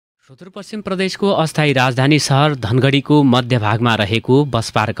सुदूरपश्चिम प्रदेशको अस्थायी राजधानी सहर धनगढीको मध्यभागमा रहेको बस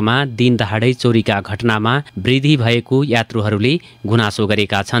पार्कमा दिनदहाडै चोरीका घटनामा वृद्धि भएको यात्रुहरूले गुनासो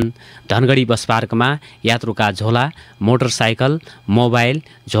गरेका छन्। धनगढी बस पार्कमा यात्रुका झोला, मोटरसाइकल, मोबाइल,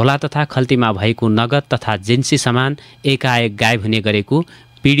 झोला तथा खल्तीमा भएको नगद तथा जिन्सी सामान एकाएक गायब हुने गरेको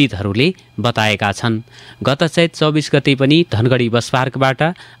पीडितहरूले बताएका छन्। गत चैत 24 गते पनि धनगढी बस पार्कबाट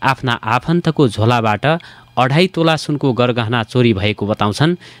आफ्ना आफन्तको झोलाबाट 2.5 तोला सुनको गरगहना चोरी भएको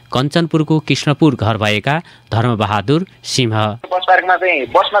बताउँछन् कञ्चनपुरको कृष्णपुर घर भएका धर्मबहादुर सिंह। बस पार्कमा चाहिँ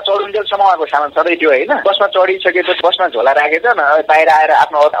बसमा चढुन्जेलसम्म उहाँको सामान सधैँ थियो होइन। बसमा चढिसकेपछि बसमा झोला राखेछन्, बाहिर आएर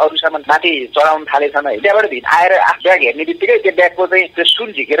आफ्नो अरू सामान माथि चढाउन थालेछन् है। त्यहाँबाट भित्र आएर ब्याग हेर्ने बित्तिकै त्यो ब्यागको चाहिँ त्यो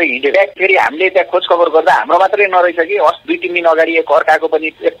सुन झिकेर हिँड्यो। ब्याग फेरि हामीले त्यहाँ खोज खबर गर्दा हाम्रो मात्रै नरहेछ कि 2-3 दिन अगाडि एक अर्काको पनि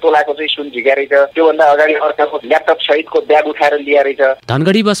 1 तोलाको चाहिँ सुन झिकेको रहेछ। त्योभन्दा अगाडि अर्काको ल्यापटप सहितको ब्याग उठाएर लिएर रहेछ।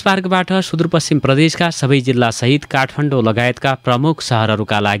 धनगढी बस पार्कबाट सुदूरपश्चिम प्रदेशका सबै जिल्ला सहित काठमाडौँ लगायतका प्रमुख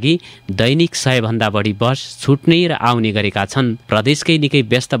शहरहरूका लागि दैनिक 100 भन्दा बढी बस छुट्ने र आउने गरेका छन्। प्रदेशकै निकै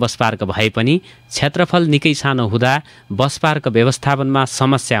व्यस्त बस पार्क भए पनि क्षेत्रफल निकै सानो हुँदा बस पार्क व्यवस्थापनमा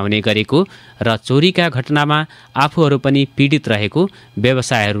समस्या हुने गरेको र चोरीका घटनामा आफूहरू पनि पीडित रहेको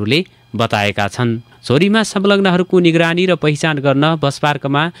व्यवसायहरूले बताएका छन्। चोरीमा संलग्नहरूको निगरानी र पहिचान गर्न बस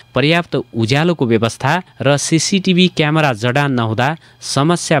पार्कमा पर्याप्त उज्यालोको व्यवस्था र सीसीटीभी क्यामेरा जडान नहुँदा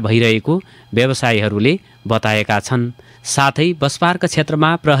समस्या भइरहेको व्यवसायीहरूले बताएका छन्। साथै बस पार्क क्षेत्रमा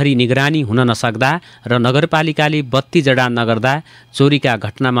प्रहरी निगरानी हुन नसक्दा र नगरपालिकाले बत्ती जडान नगर्दा चोरीका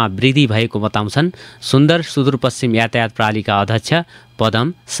घटनामा वृद्धि भएको बताउँछन् सुन्दर सुदूरपश्चिम यातायात प्रणालीका अध्यक्ष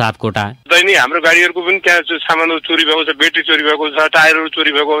पदम सापकोटा। दैनिक हाम्रो गाडीहरूको पनि त्यहाँ सामानहरू चोरी भएको छ, ब्याट्री चोरी भएको छ, टायरहरू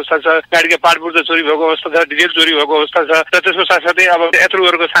चोरी भएको अवस्था छ, गाडीका पार्टपुर्जा चोरी भएको अवस्था छ, डिजेल चोरी भएको अवस्था छ र त्यसको साथसाथै अब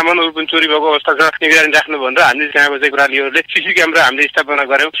यात्रुहरूको सामानहरू पनि चोरी भएको अवस्था छ। निगरानी राख्नु भनेर हामीले त्यहाँको चाहिँ प्रणालीहरूले सीसी क्यामेरा हामीले स्थापना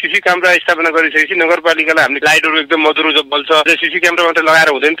गर्यौँ। सीसी क्यामेरा स्थापना गरिसकेपछि नगरपालिकालाई हामीले लाइटहरू एकदम मधुरो बल्छ। सीसी क्यामेरा मात्रै लगाएर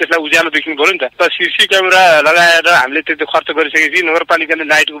हुँदैन, त्यसलाई उज्यालो देख्नु पर्यो नि त। तर सीसी क्यामेरा लगाएर हामीले त्यो खर्च गरिसकेपछि नगरपालिकाले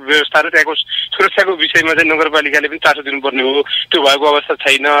लाइटको व्यवस्था र त्यहाँको सुरक्षाको विषयमा चाहिँ नगरपालिकाले पनि चासो दिनुपर्ने हो। त्यो भएको अवस्था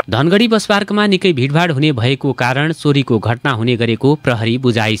छैन। धनगढी बस पार्कमा निकै भिडभाड हुने भएको कारण चोरीको घटना हुने गरेको प्रहरी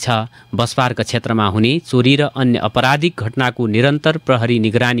बुझाइ छ। बस पार्क क्षेत्रमा हुने चोरी र अन्य अपराधिक घटनाको निरन्तर प्रहरी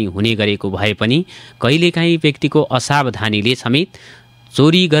निगरानी हुने गरेको भए पनि कहिलेकाहीँ व्यक्तिको असावधानीले समेत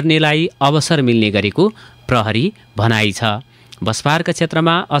चोरी गर्नेलाई अवसर मिल्ने गरेको प्रहरी भनाइ छ। बस पार्क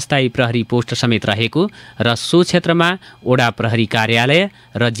क्षेत्रमा अस्थायी प्रहरी पोस्ट समेत रहेको र सो क्षेत्रमा ओडा प्रहरी कार्यालय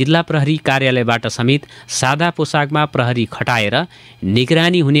र जिल्ला प्रहरी कार्यालयबाट समेत सादा पोसाकमा प्रहरी खटाएर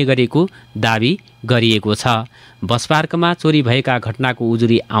निगरानी हुने गरेको दाबी गरिएको छ। बस पार्कमा चोरी भएका घटनाको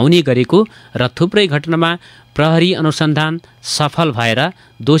उजुरी आउने गरेको र थुप्रै घटनामा प्रहरी अनुसन्धान सफल भएर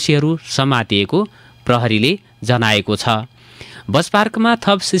दोषीहरू समातिएको प्रहरीले जनाएको छ। बस पार्कमा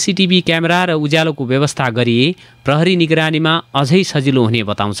थप सीसीटीभी क्यामेरा र उज्यालोको व्यवस्था गरिए प्रहरी निगरानीमा अझै सजिलो हुने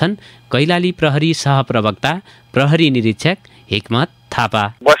बताउँछन् कैलाली प्रहरी सहप्रवक्ता प्रहरी निरीक्षक हिक्मत थापा।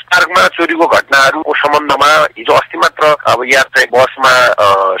 बस पार्कमा चोरीको घटनाहरूको सम्बन्धमा हिजो अस्ति मात्र अब यहाँ चाहिँ बसमा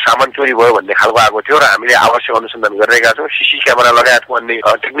सामान चोरी भयो भन्ने खालको आएको थियो र हामीले आवश्यक अनुसन्धान गरिरहेका छौँ। सीसी क्यामेरा लगायतको अन्य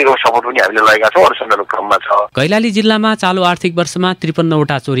टेक्निकल सपोर्ट पनि हामीले लगेका छौँ, अनुसन्धानको क्रममा छ। कैलाली जिल्लामा चालु आर्थिक वर्षमा 53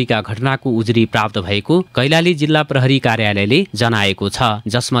 वटा चोरीका घटनाको उजुरी प्राप्त भएको कैलाली जिल्ला प्रहरी कार्यालयले जनाएको छ,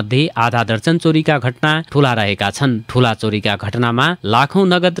 जसमध्ये आधा दर्जन चोरीका घटना ठूला रहेका छन्। ठूला चोरीका घटनामा लाखौं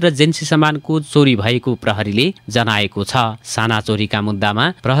नगद र जेन्सी सामानको चोरी भएको प्रहरीले जनाएको छ। साना चोरीका मुद्दामा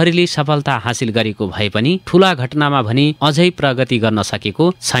प्रहरीले सफलता हासिल गरेको भए पनि ठूला घटनामा भने अझै प्रगति गर्न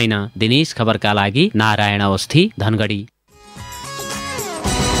सकेको छैन। दिनेश खबरका लागि नारायण अवस्थी, धनगढी।